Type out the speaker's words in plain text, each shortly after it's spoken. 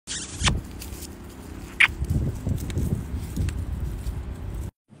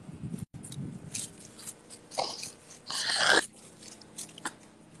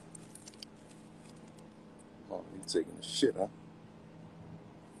taking a shit, huh?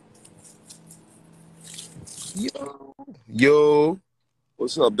 Yo.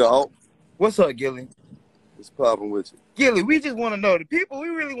 What's up, dog? What's up, Gillie? What's popping with you? Gillie, we just want to know, the people, we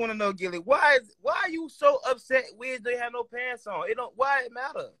really want to know, Gillie, why are you so upset Wiz they have no pants on? Why it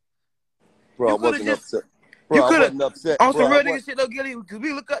matter? Bro, I wasn't upset. Bro, I wasn't upset. On some real nigga shit though, Gillie, because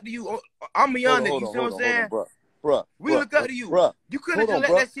we look up to you. I'm a young nigga, you see what I'm saying? Bro, we look up to you. You could have just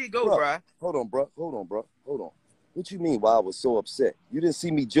let that shit go, bro. Hold on, bro. What you mean why I was so upset? You didn't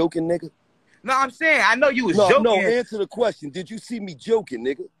see me joking, nigga? No, I'm saying, I know you was joking. No, answer the question. Did you see me joking,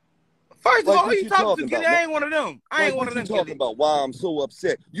 nigga? First of all, who you talking to, Gillie? I ain't one of them. I ain't one of them, Gillie. What you talking about? Why I'm so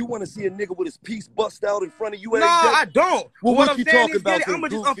upset? You want to see a nigga with his piece bust out in front of you? No, I don't. Well, what you talking about? I'm gonna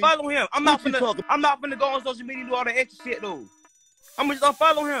just unfollow him. I'm not finna go on social media and do all that extra shit though. I'm gonna just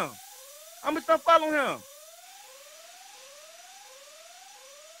unfollow him.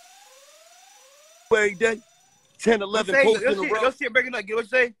 Every day, 10, 11 posts in a row. Your shit breaking up. Get what you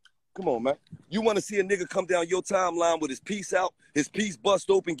say? Come on, man. You want to see a nigga come down your timeline with his piece out, his piece bust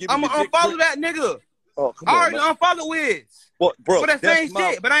open, give I'm gonna unfollow that nigga. Oh, come on, I already unfollow Wiz. What, bro? For that same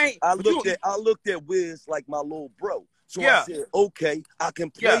shit, but I ain't. I looked at Wiz like my little bro. So I said, okay, I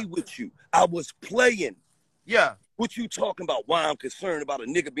can play with you. I was playing. Yeah. What you talking about? Why I'm concerned about a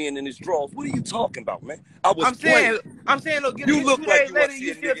nigga being in his drawers? What are you talking about, man? I'm saying, look, you look like you later,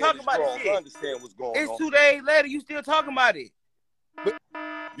 you still talking about this shit. I understand what's going on. It's 2 days later, you still talking about it. But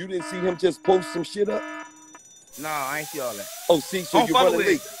you didn't see him just post some shit up? No, I ain't see all that. Oh, see, so you're running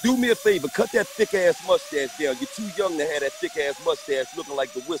late. Do me a favor, cut that thick-ass mustache down. You're too young to have that thick-ass mustache looking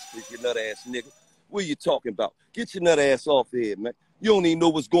like the Whispers, you nut-ass nigga. What are you talking about? Get your nut-ass off here, man. You don't even know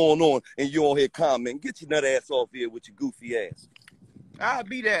what's going on, and you on here commenting. Get your nut-ass off here with your goofy ass. I'll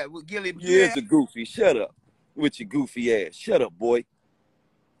be that with Gillie. You're a goofy. Shut up with your goofy ass. Shut up, boy.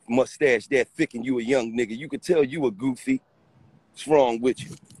 Mustache that thick and you a young nigga. You could tell you a goofy. What's wrong with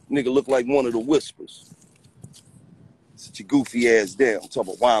you? Nigga look like one of the Whispers. Sit your goofy ass down. Talk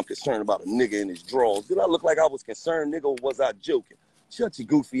about why I'm concerned about a nigga in his drawers. Did I look like I was concerned, nigga, or was I joking? Shut your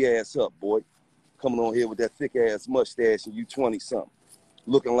goofy ass up, boy. Coming on here with that thick ass mustache and you 20-something.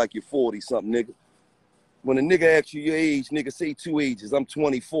 Looking like you're 40-something, nigga. When a nigga asks you your age, nigga, say 2 ages. I'm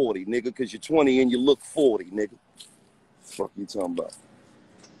 20-40, nigga, because you're 20 and you look 40, nigga. Fuck you talking about?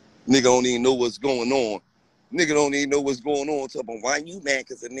 Nigga don't even know what's going on. Nigga don't even know what's going on. Talking about why you mad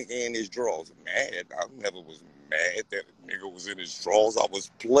because a nigga in his drawers. Mad? I never was mad that a nigga was in his drawers. I was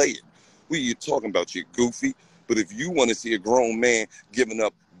playing. What are you talking about, you goofy? But if you want to see a grown man giving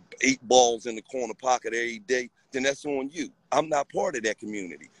up 8 balls in the corner pocket every day, then that's on you. I'm not part of that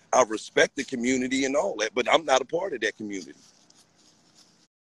community. I respect the community and all that, but I'm not a part of that community.